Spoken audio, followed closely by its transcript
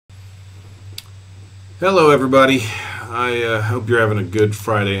Hello everybody. I hope you're having a good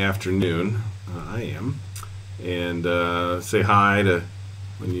Friday afternoon. I am. And say hi to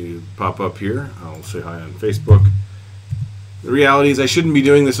when you pop up here. I'll say hi on Facebook. The reality is I shouldn't be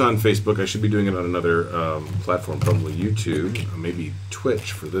doing this on Facebook. I should be doing it on another platform, probably YouTube, maybe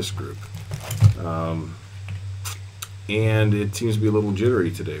Twitch for this group. And it seems to be a little jittery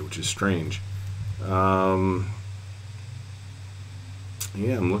today, which is strange.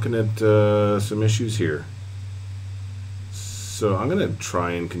 Yeah, I'm looking at some issues here. So I'm going to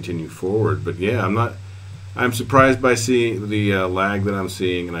try and continue forward. But yeah, I'm surprised by seeing the lag that I'm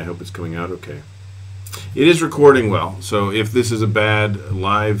seeing, and I hope it's coming out okay. It is recording well, so if this is a bad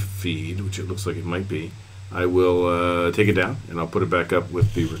live feed, which it looks like it might be, I will take it down and I'll put it back up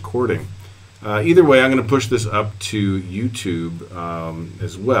with the recording. Either way, I'm going to push this up to YouTube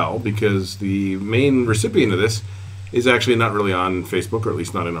as well, because the main recipient of this is actually not really on Facebook, or at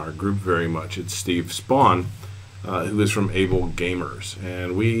least not in our group very much. It's Steve Spawn, who is from AbleGamers.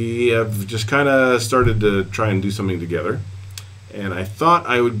 And we have just kind of started to try and do something together. And I thought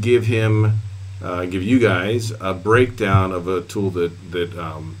I would give him, give you guys a breakdown of a tool that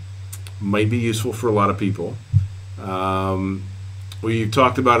might be useful for a lot of people. We've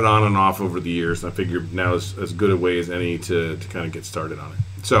talked about it on and off over the years, and I figured now is as good a way as any to kind of get started on it.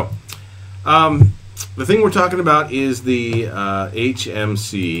 So, the thing we're talking about is the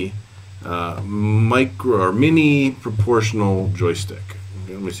HMC Mini Proportional Joystick.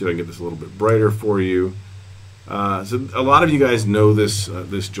 Okay, let me see if I can get this a little bit brighter for you. So a lot of you guys know this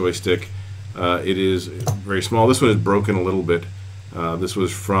this joystick. It is very small. This one is broken a little bit. This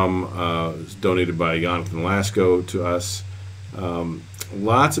was donated by Jonathan Lasco to us.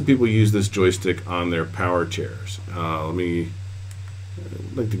 Lots of people use this joystick on their power chairs.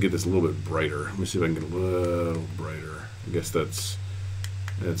 I'd like to get this a little bit brighter. Let me see if I can get a little brighter. I guess that's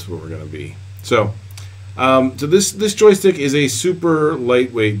where we're going to be. So, this joystick is a super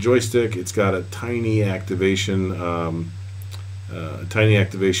lightweight joystick. It's got a tiny activation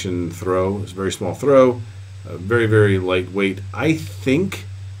throw. It's a very small throw. Very, very lightweight. I think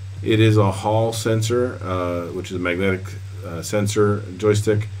it is a Hall sensor, which is a magnetic sensor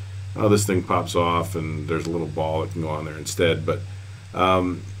joystick. Oh, this thing pops off, and there's a little ball that can go on there instead. But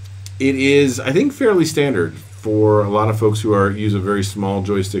it is, I think, fairly standard for a lot of folks who use a very small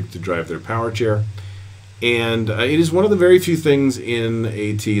joystick to drive their power chair. And it is one of the very few things in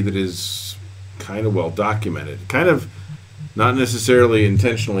AT that is kind of well documented. Kind of not necessarily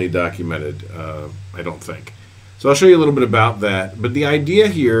intentionally documented, I don't think. So I'll show you a little bit about that. But the idea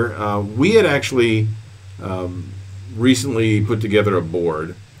here, we had actually recently put together a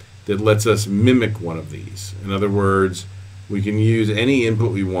board that lets us mimic one of these. In other words, we can use any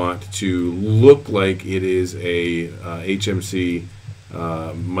input we want to look like it is a HMC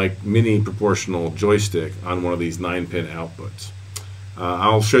Mini Proportional Joystick on one of these 9-pin outputs.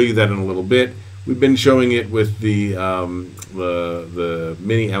 I'll show you that in a little bit. We've been showing it with the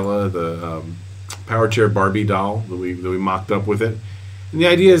Mini Ella, the power chair Barbie doll that we mocked up with it. And the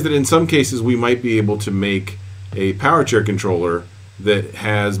idea is that in some cases we might be able to make a power chair controller that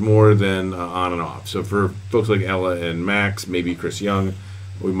has more than on and off. So for folks like Ella and Max, maybe Chris Young,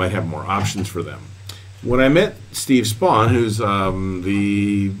 we might have more options for them. When I met Steve Spawn, who's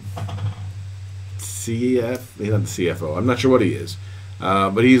the CFO, I'm not sure what he is,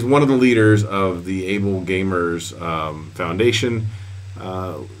 but he's one of the leaders of the AbleGamers Foundation.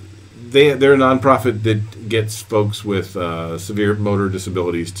 They're a nonprofit that gets folks with severe motor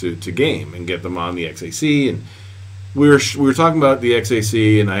disabilities to game and get them on the XAC. And we were talking about the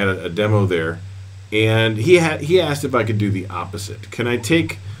XAC, and I had a demo there, and he asked if I could do the opposite. Can I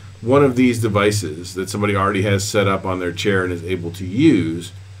take one of these devices that somebody already has set up on their chair and is able to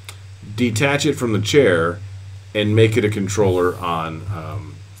use, detach it from the chair, and make it a controller on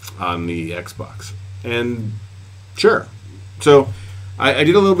the Xbox? And sure. So I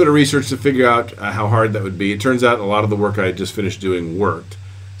did a little bit of research to figure out how hard that would be. It turns out a lot of the work I had just finished doing worked.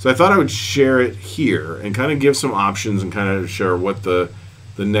 So I thought I would share it here and kind of give some options and kind of share what the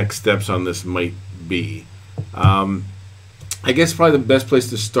next steps on this might be. I guess probably the best place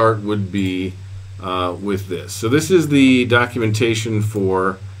to start would be with this. So this is the documentation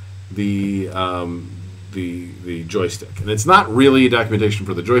for the joystick, and it's not really documentation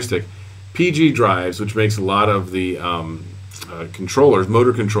for the joystick. PG Drives, which makes a lot of the controllers,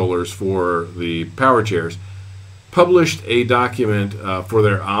 motor controllers for the power chairs, published a document for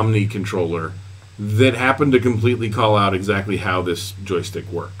their Omni controller that happened to completely call out exactly how this joystick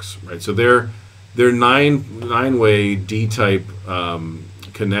works. Right, so their nine-way D-type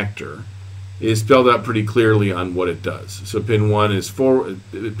connector is spelled out pretty clearly on what it does. So pin 1 is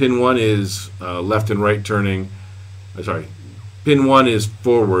left and right turning. Pin 1 is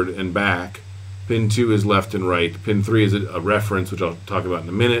forward and back. Pin 2 is left and right. Pin 3 is a reference, which I'll talk about in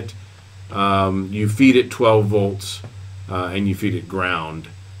a minute. You feed it 12 volts and you feed it ground,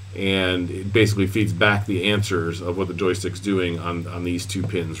 and it basically feeds back the answers of what the joystick's doing on these 2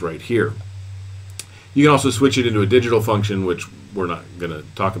 pins right here. You can also switch it into a digital function, which we're not going to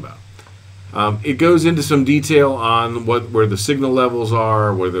talk about. It goes into some detail on where the signal levels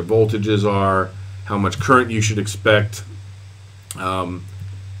are, where the voltages are, how much current you should expect.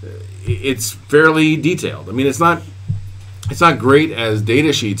 It's fairly detailed. I mean, it's not great as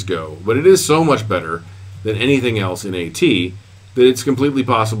data sheets go, but it is so much better than anything else in AT that it's completely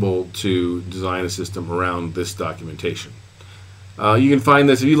possible to design a system around this documentation. You can find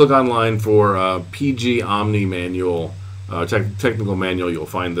this if you look online for PG Omni manual, technical manual. You'll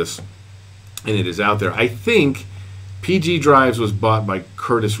find this, and it is out there. I think PG Drives was bought by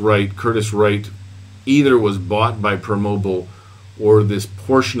Curtiss-Wright. Curtiss-Wright either was bought by ProMobile, or this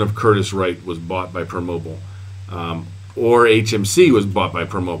portion of Curtiss-Wright was bought by ProMobile, or HMC was bought by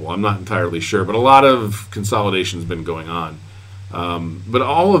ProMobile. I'm not entirely sure, but a lot of consolidation has been going on. But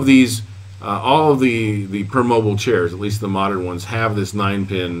all of these, all of the ProMobile chairs, at least the modern ones, have this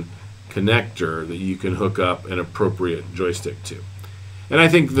 9-pin connector that you can hook up an appropriate joystick to. And I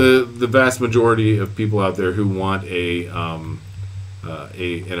think the vast majority of people out there who want an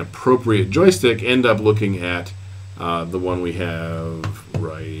appropriate joystick end up looking at the one we have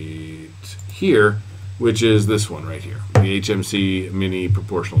right here, which is this one right here, the HMC Mini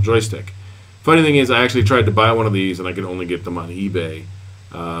Proportional Joystick. Funny thing is, I actually tried to buy one of these and I could only get them on eBay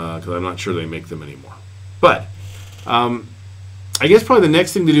because I'm not sure they make them anymore. But I guess probably the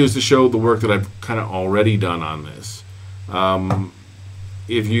next thing to do is to show the work that I've kind of already done on this.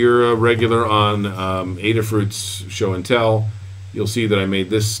 If you're a regular on Adafruit's Show and Tell, you'll see that I made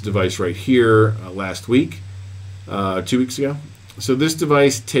this device right here last week, 2 weeks ago. So this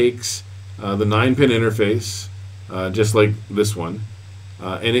device takes the 9-pin interface, just like this one,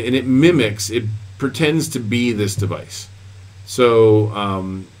 and it mimics, it pretends to be this device. So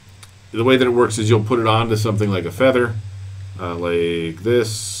the way that it works is you'll put it onto something like a feather, like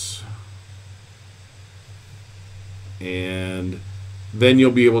this, and then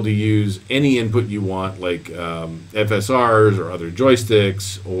you'll be able to use any input you want, like FSRs or other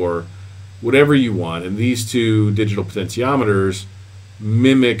joysticks or whatever you want. And these 2 digital potentiometers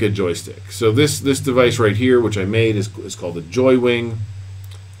mimic a joystick. So this device right here, which I made, is called the Joy Wing.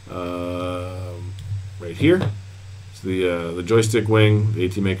 Right here, it's the joystick wing, the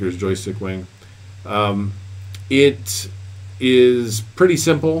ATMakers joystick wing. It is pretty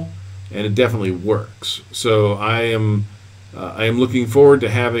simple, and it definitely works. So I am looking forward to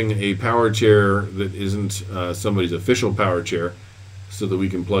having a power chair that isn't somebody's official power chair, so that we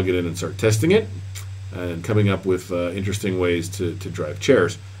can plug it in and start testing it and coming up with interesting ways to drive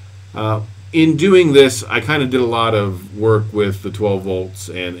chairs. In doing this, I kind of did a lot of work with the 12 volts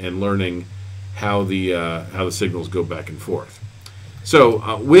and learning how the signals go back and forth.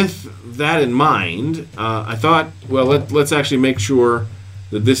 So with that in mind, I thought, well, let's actually make sure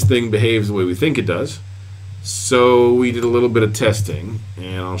that this thing behaves the way we think it does. So we did a little bit of testing,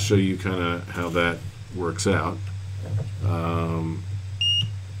 and I'll show you kind of how that works out. All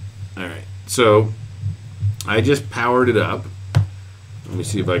right, so I just powered it up. Let me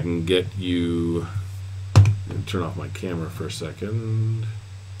see if I can get you. Turn off my camera for a second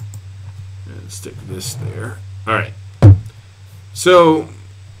and stick this there. All right, so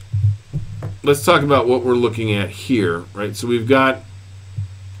let's talk about what we're looking at here, right? So we've got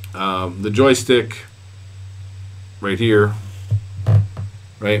the joystick right here,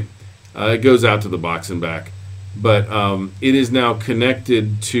 right? It goes out to the box and back, but it is now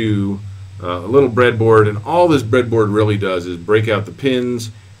connected to a little breadboard, and all this breadboard really does is break out the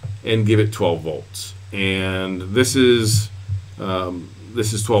pins and give it 12 volts. And this is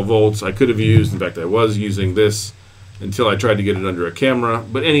 12 volts. I could have used, in fact, I was using this until I tried to get it under a camera,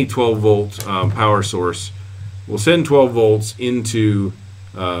 but any 12 volt power source will send 12 volts into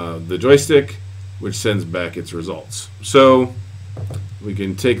the joystick, which sends back its results. So we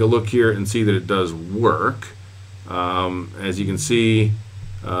can take a look here and see that it does work. As you can see,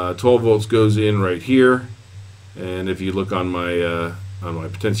 12 volts goes in right here, and if you look on my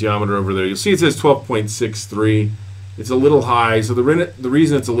potentiometer over there, you'll see it says 12.63. It's a little high, so the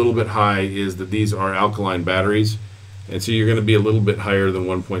reason it's a little bit high is that these are alkaline batteries, and so you're going to be a little bit higher than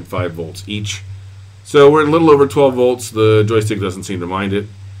 1.5 volts each. So we're a little over 12 volts. The joystick doesn't seem to mind it.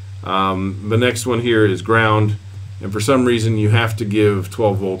 The next one here is ground, And for some reason, you have to give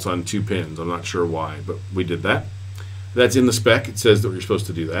 12 volts on 2 pins. I'm not sure why, but we did that. That's in the spec. It says that we're supposed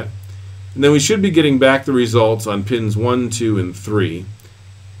to do that. And then we should be getting back the results on pins 1, 2, and 3.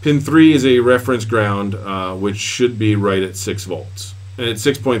 Pin 3 is a reference ground, which should be right at 6 volts. And it's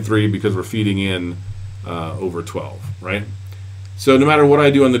 6.3 because we're feeding in over 12, right? So no matter what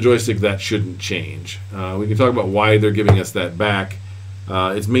I do on the joystick, that shouldn't change. We can talk about why they're giving us that back.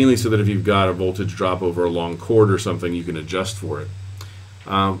 It's mainly so that if you've got a voltage drop over a long cord or something, you can adjust for it.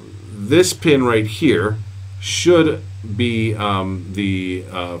 This pin right here should be the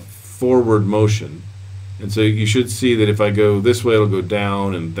forward motion. And so you should see that if I go this way, it'll go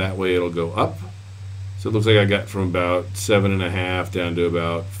down, and that way it'll go up. So it looks like I got from about 7.5 down to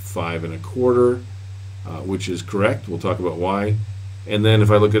about 5 1/4, which is correct. We'll talk about why. And then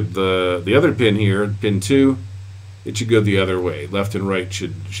if I look at the other pin here, pin 2, it should go the other way. Left and right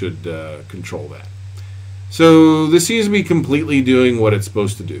should control that. So this seems to be completely doing what it's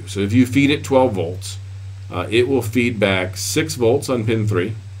supposed to do. So if you feed it 12 volts, it will feed back 6 volts on pin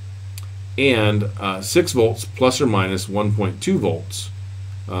 3 and 6 volts plus or minus 1.2 volts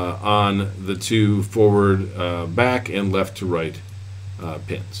on the 2 forward, back, and left to right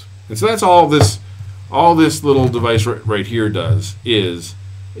pins. And so that's all this little device right here does, is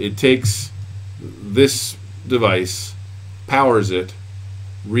it takes this device, powers it,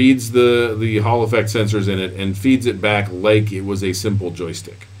 reads the Hall effect sensors in it, and feeds it back like it was a simple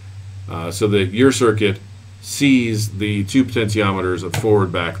joystick, so that your circuit sees the 2 potentiometers of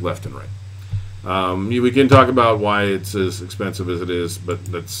forward, back, left, and right. We can talk about why it's as expensive as it is, but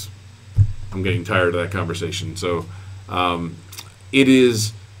I'm getting tired of that conversation. So it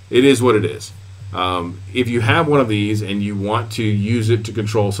is what it is. If you have one of these and you want to use it to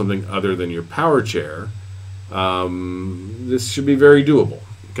control something other than your power chair, this should be very doable.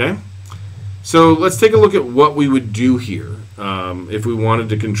 Okay, so let's take a look at what we would do here if we wanted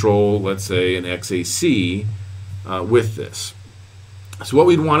to control, let's say, an XAC with this. So what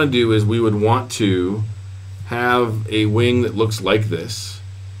we'd want to do is we would want to have a wing that looks like this,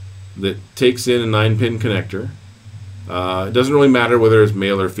 that takes in a 9-pin connector. It doesn't really matter whether it's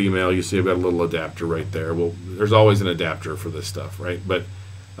male or female. You see I've got a little adapter right there. Well, there's always an adapter for this stuff, right? But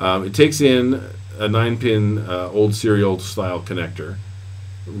it takes in a 9-pin old serial style connector,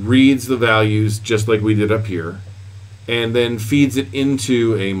 reads the values just like we did up here, and then feeds it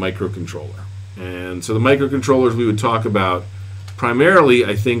into a microcontroller. And so the microcontrollers we would talk about primarily,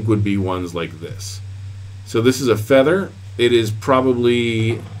 I think, would be ones like this. So this is a feather. It is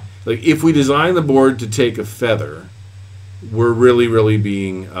probably, like, if we design the board to take a feather, we're really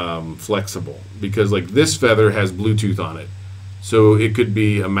being flexible, because like this feather has Bluetooth on it, so it could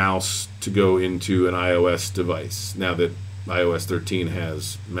be a mouse to go into an iOS device now that iOS 13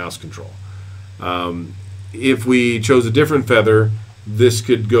 has mouse control. If we chose a different feather, this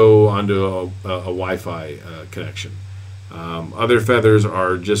could go onto a Wi-Fi connection. Other feathers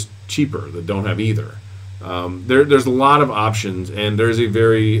are just cheaper that don't have either. There's a lot of options, and there's a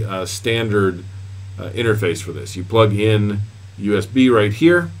very standard interface for this. You plug in USB right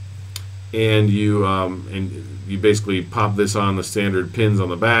here, and you basically pop this on the standard pins on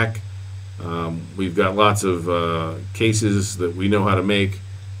the back. We've got lots of cases that we know how to make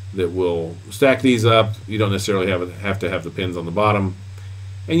that will stack these up. You don't necessarily have to have the pins on the bottom.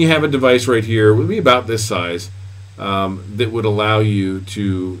 And you have a device right here, it would be about this size, that would allow you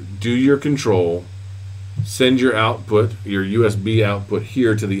to do your control, send your output, your USB output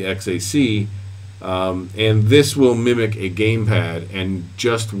here to the XAC, and this will mimic a gamepad and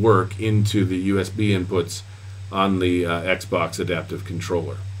just work into the USB inputs on the Xbox adaptive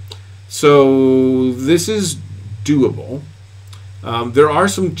controller. So this is doable. There are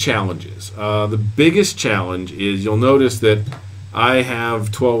some challenges. The biggest challenge is you'll notice that I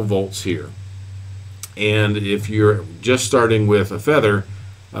have 12 volts here. And if you're just starting with a feather,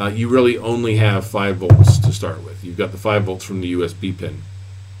 you really only have 5 volts to start with. You've got the 5 volts from the USB pin.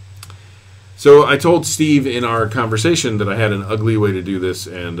 So I told Steve in our conversation that I had an ugly way to do this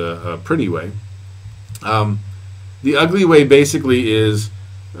and a pretty way. The ugly way basically is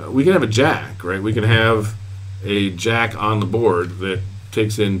we can have a jack, right? We can have a jack on the board that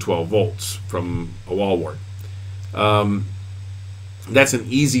takes in 12 volts from a wall wart. That's an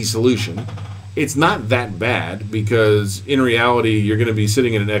easy solution. It's not that bad, because in reality you're going to be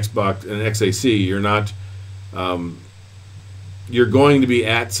sitting in an Xbox, an XAC. You're not. You're going to be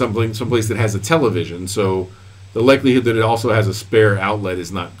at someplace that has a television, so the likelihood that it also has a spare outlet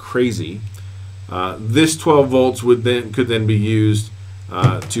is not crazy. This 12 volts could then be used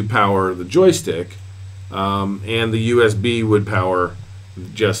to power the joystick, and the USB would power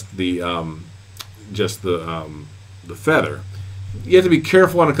just the the feather. You have to be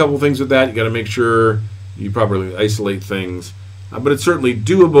careful on a couple things with that. You got to make sure you properly isolate things, but it's certainly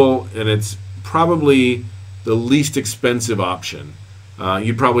doable, and it's probably the least expensive option.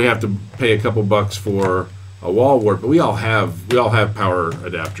 You'd probably have to pay a couple bucks for a wall wart, but we all have power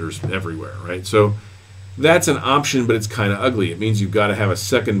adapters everywhere, right? So that's an option, but it's kind of ugly. It means you've got to have a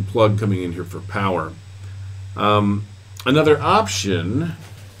second plug coming in here for power. Another option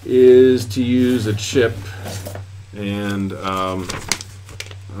is to use a chip, and I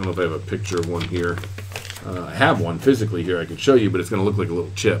don't know if I have a picture of one here. I have one physically here I could show you, but it's going to look like a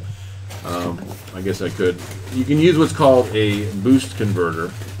little chip. I guess I could. You can use what's called a boost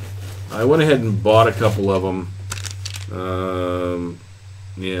converter. I went ahead and bought a couple of them.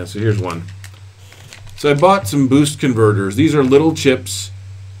 Yeah, so here's one. So I bought some boost converters. These are little chips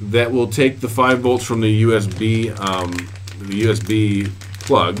that will take the 5 volts from the USB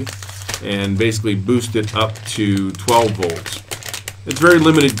plug and basically boost it up to 12 volts. It's very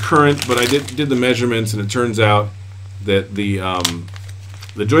limited current, but I did the measurements, and it turns out that the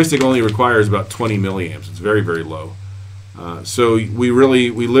joystick only requires about 20 milliamps. It's very, very low. So we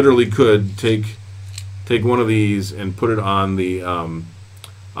literally could take one of these and put it on the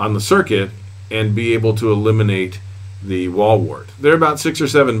circuit and be able to eliminate the wall wart. They're about $6 or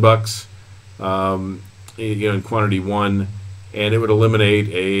 $7, in quantity 1, and it would eliminate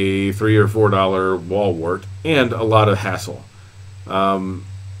a $3 or $4 wall wart and a lot of hassle.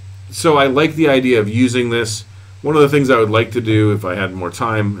 So I like the idea of using this. One of the things I would like to do if I had more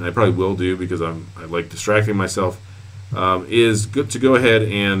time, and I probably will do because I like distracting myself, is to go ahead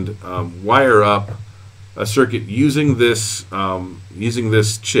and wire up a circuit using this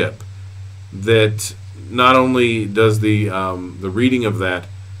chip that not only does the reading of that,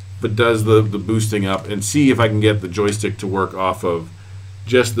 but does the boosting up, and see if I can get the joystick to work off of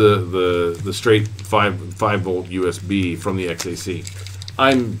just the straight 5 volt USB from the XAC.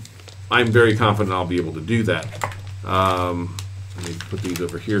 I'm very confident I'll be able to do that. Let me put these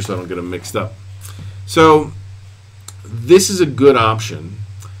over here so I don't get them mixed up. So this is a good option.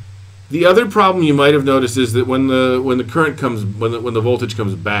 The other problem you might have noticed is that when the current comes, when the voltage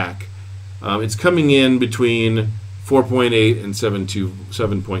comes back, it's coming in between 4.8 and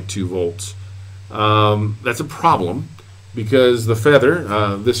 7.2 volts. That's a problem because the feather,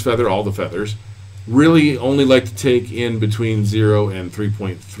 all the feathers, really only like to take in between 0 and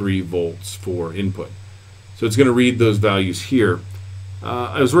 3.3 volts for input. So it's going to read those values here.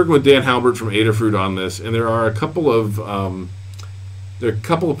 I was working with Dan Halbert from Adafruit on this, and there are a couple of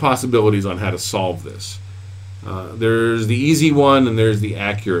possibilities on how to solve this. There's the easy one and there's the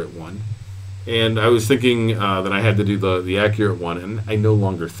accurate one. And I was thinking that I had to do the accurate one, and I no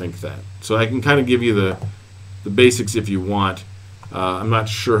longer think that. So I can kind of give you the basics if you want. I'm not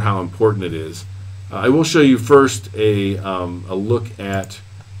sure how important it is. I will show you first a look at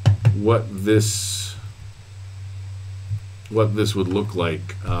what this would look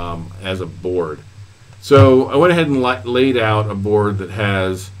like as a board. So I went ahead and laid out a board that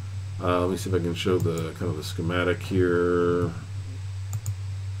has. Let me see if I can show the kind of the schematic here.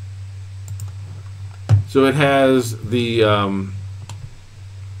 So it has the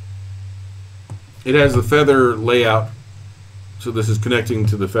feather layout. So this is connecting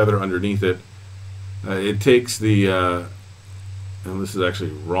to the feather underneath it. It takes the, and this is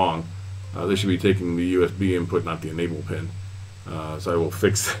actually wrong. This should be taking the USB input, not the enable pin. So I will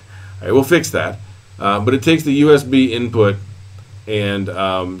fix that. But it takes the USB input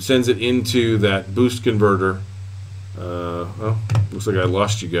and sends it into that boost converter. Well, looks like I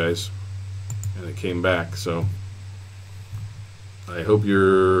lost you guys, and it came back. So I hope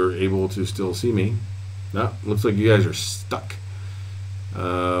you're able to still see me. No, looks like you guys are stuck.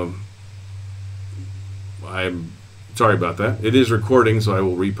 I'm sorry about that. It is recording, so I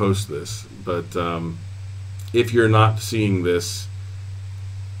will repost this. But if you're not seeing this,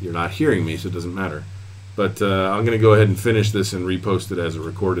 you're not hearing me, so it doesn't matter. But I'm going to go ahead and finish this and repost it as a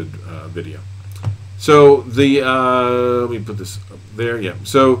recorded video. So let me put this up there. Yeah.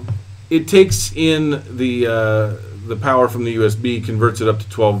 So it takes in the power from the USB, converts it up to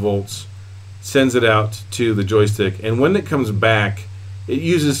 12 volts, sends it out to the joystick, and when it comes back, it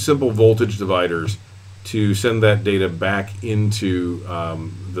uses simple voltage dividers to send that data back into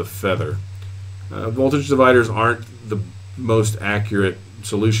the feather. Voltage dividers aren't the most accurate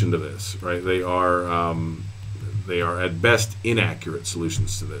solution to this, right? They are at best inaccurate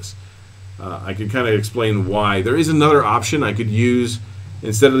solutions to this. I could kind of explain why. There is another option I could use.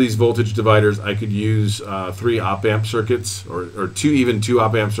 Instead of these voltage dividers, I could use 3 op-amp circuits, or even 2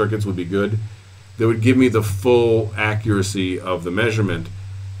 op-amp circuits would be good. That would give me the full accuracy of the measurement.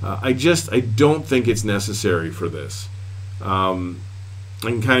 I don't think it's necessary for this. I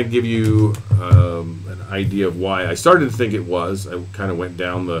can kind of give you an idea of why I started to think it was. I kind of went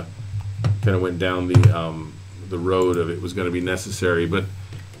down the road of it was going to be necessary, but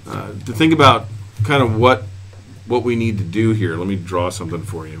to think about kind of what we need to do here. Let me draw something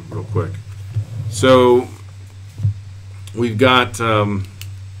for you real quick. So we've got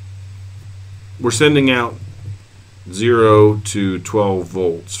we're sending out 0 to 12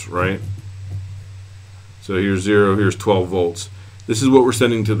 volts, right? So here's 0, here's 12 volts. This is what we're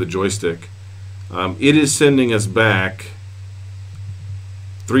sending to the joystick. It is sending us back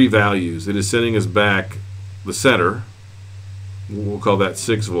 3 values. It is sending us back the center. We'll call that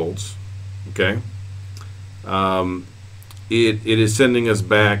 6 volts. Okay. It is sending us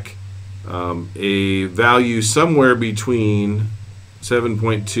back a value somewhere between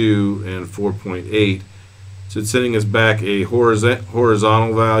 7.2 and 4.8. So it's sending us back a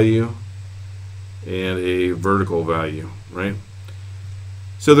horizontal value and a vertical value, right?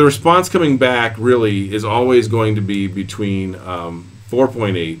 So the response coming back really is always going to be between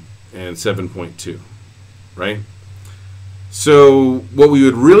 4.8 and 7.2, right? So what we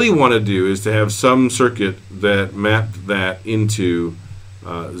would really want to do is to have some circuit that mapped that into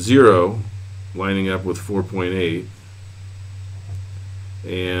 0 lining up with 4.8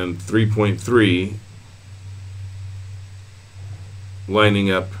 and 3.3 lining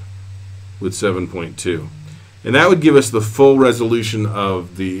up with 7.2. And that would give us the full resolution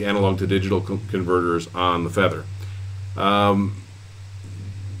of the analog to digital converters on the Feather.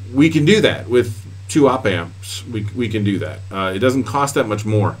 We can do that with 2 op amps. We can do that. It doesn't cost that much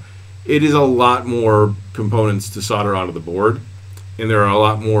more. It is a lot more components to solder onto the board, and there are a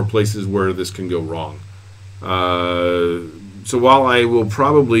lot more places where this can go wrong. So while I will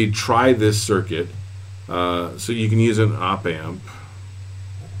probably try this circuit, so you can use an op amp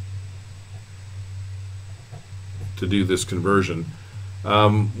to do this conversion,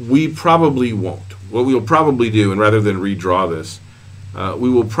 we probably won't. What we'll probably do, and rather than redraw this, we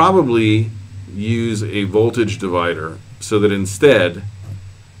will probably use a voltage divider so that instead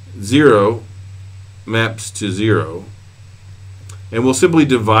 0 maps to 0, and we'll simply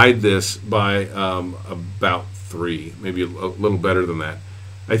divide this by about 3, maybe a little better than that.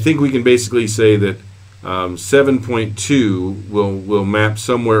 I think we can basically say that 7.2 will map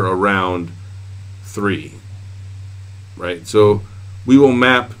somewhere around 3, right? So we will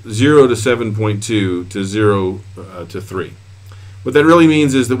map 0 to 7.2 to 0 to 3. What that really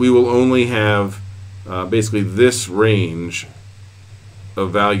means is that we will only have basically this range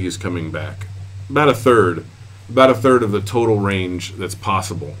of values coming back, about a third of the total range that's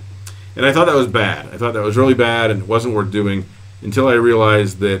possible. And I thought that was bad. I thought that was really bad, and it wasn't worth doing until I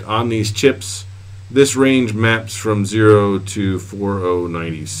realized that on these chips, this range maps from 0 to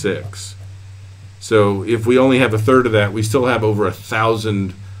 4096. So if we only have a third of that, we still have over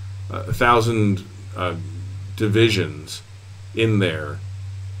 1,000 divisions in there.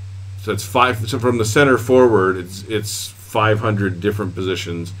 So it's 5. So from the center forward, it's 500 different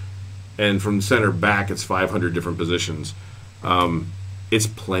positions, and from the center back, it's 500 different positions. It's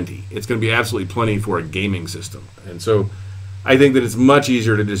plenty. It's going to be absolutely plenty for a gaming system. And so I think that it's much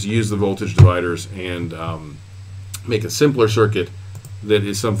easier to just use the voltage dividers and make a simpler circuit that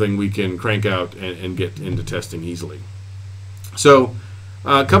is something we can crank out and get into testing easily. So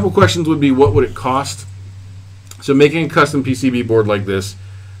a couple questions would be, what would it cost? So making a custom PCB board like this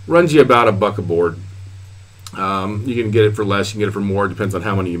runs you about $1 a board. You can get it for less, you can get it for more, it depends on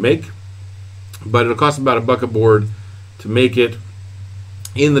how many you make. But it'll cost about $1 a board to make it.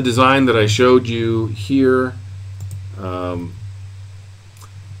 In the design that I showed you here,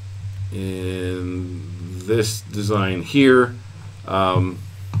 in this design here,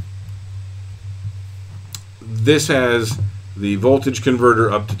 this has the voltage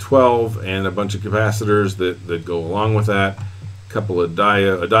converter up to 12 and a bunch of capacitors that go along with that, a couple of a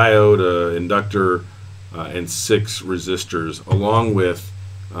diode, an inductor, and 6 resistors, along with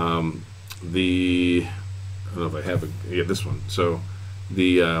the, I don't know if I have this one, so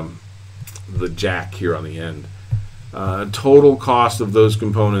the jack here on the end. Total cost of those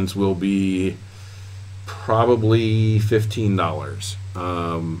components will be probably $15.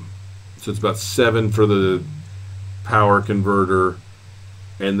 So it's about $7 for the power converter,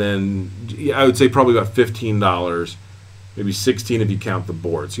 and then I would say probably about $15, maybe $16 if you count the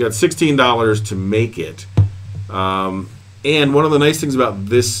board. So you got $16 to make it. And one of the nice things about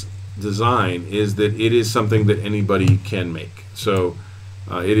this design is that it is something that anybody can make. So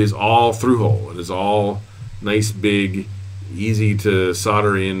it is all through-hole. It is all nice, big, easy to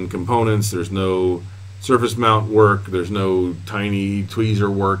solder in components. There's no surface mount work. There's no tiny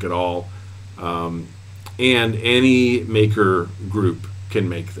tweezer work at all. And any maker group can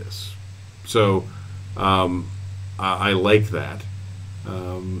make this. So I like that.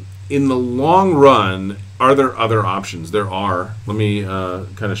 In the long run, are there other options? There are. Let me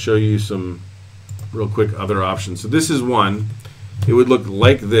kind of show you some real quick other options. So this is one. It would look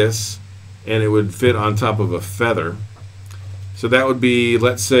like this, and it would fit on top of a feather. So that would be,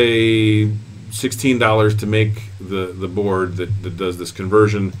 let's say, $16 to make the board that does this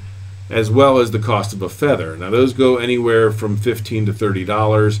conversion, as well as the cost of a feather. Now those go anywhere from $15 to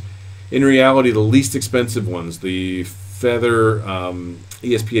 $30. In reality, the least expensive ones, the feather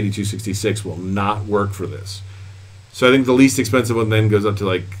ESP8266, will not work for this. So I think the least expensive one then goes up to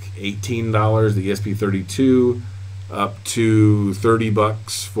like $18, the ESP32, up to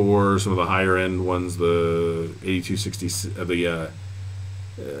 $30 for some of the higher end ones, the 8260, the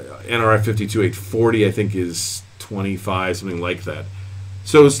NRF52840, I think is 25, something like that.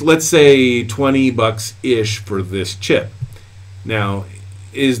 So let's say $20-ish for this chip. Now,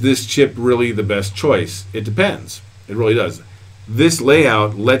 is this chip really the best choice? It depends. It really does. This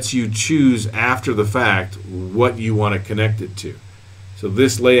layout lets you choose after the fact what you want to connect it to. So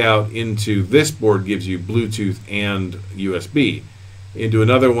this layout into this board gives you Bluetooth and USB. Into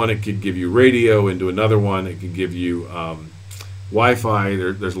another one, it could give you radio. Into another one, it could give you Wi-Fi.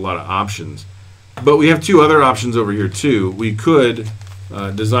 There's a lot of options. But we have two other options over here too. We could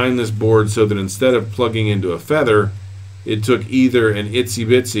design this board so that instead of plugging into a feather, it took either an itsy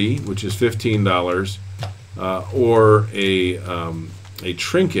bitsy, which is $15, or a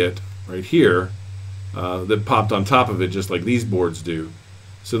trinket right here that popped on top of it, just like these boards do.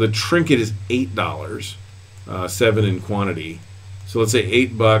 So the trinket is $8, 7 in quantity. So let's say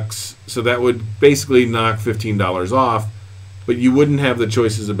 $8. So that would basically knock $15 off, but you wouldn't have the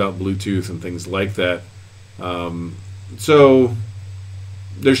choices about Bluetooth and things like that. So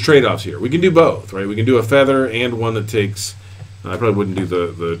there's trade-offs here. We can do both, right? We can do a feather and one that takes, I probably wouldn't do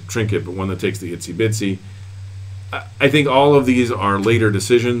the trinket, but one that takes the itsy bitsy. I think all of these are later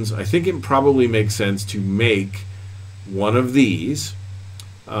decisions. I think it probably makes sense to make one of these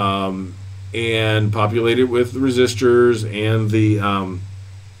and populate it with resistors and the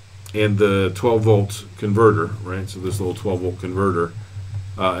 12-volt converter, right? So this little 12-volt converter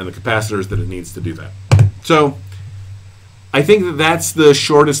and the capacitors that it needs to do that. So I think that that's the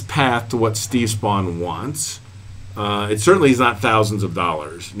shortest path to what Steve Spawn wants. It certainly is not thousands of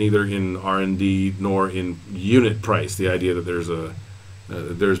dollars, neither in R&D nor in unit price. The idea that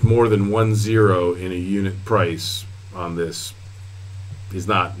there's more than 1 0 in a unit price on this is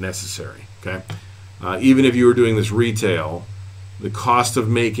not necessary. Okay, even if you were doing this retail, the cost of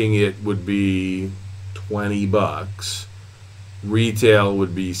making it would be $20. Retail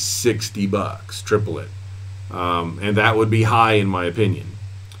would be $60, triple it, and that would be high in my opinion.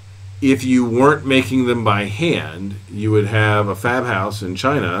 If you weren't making them by hand, you would have a fab house in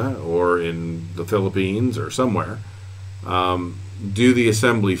China or in the Philippines or somewhere do the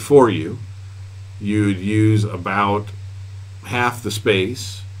assembly for you. You'd use about half the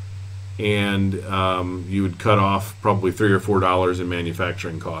space, and you would cut off probably $3 or $4 in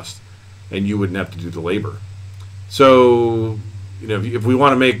manufacturing costs, and you wouldn't have to do the labor. So, you know, if we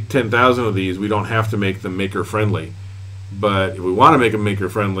want to make 10,000 of these, we don't have to make them maker friendly. But if we want to make them maker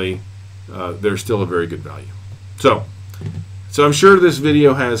friendly, they're still a very good value. So I'm sure this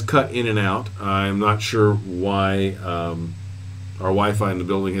video has cut in and out. I'm not sure why our Wi-Fi in the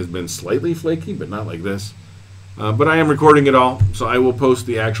building has been slightly flaky, but not like this. But I am recording it all, so I will post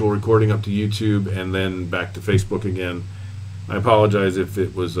the actual recording up to YouTube and then back to Facebook again. I apologize if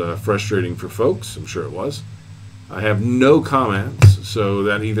it was frustrating for folks. I'm sure it was. I have no comments, so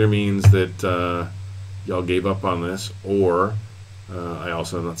that either means that y'all gave up on this, or I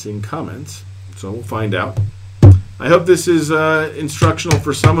also am not seeing comments, so we'll find out. I hope this is instructional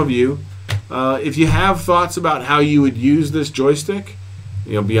for some of you. If you have thoughts about how you would use this joystick,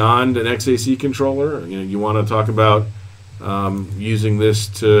 you know, beyond an XAC controller, you know, you want to talk about using this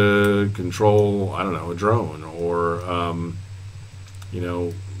to control, I don't know, a drone or you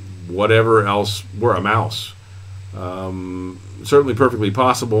know, whatever else, or a mouse. Certainly perfectly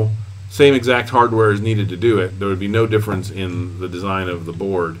possible. Same exact hardware is needed to do it. There would be no difference in the design of the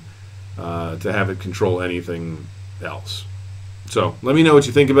board to have it control anything else. So let me know what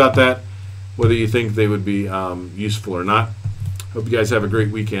you think about that, whether you think they would be useful or not. Hope you guys have a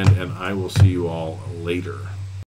great weekend, and I will see you all later.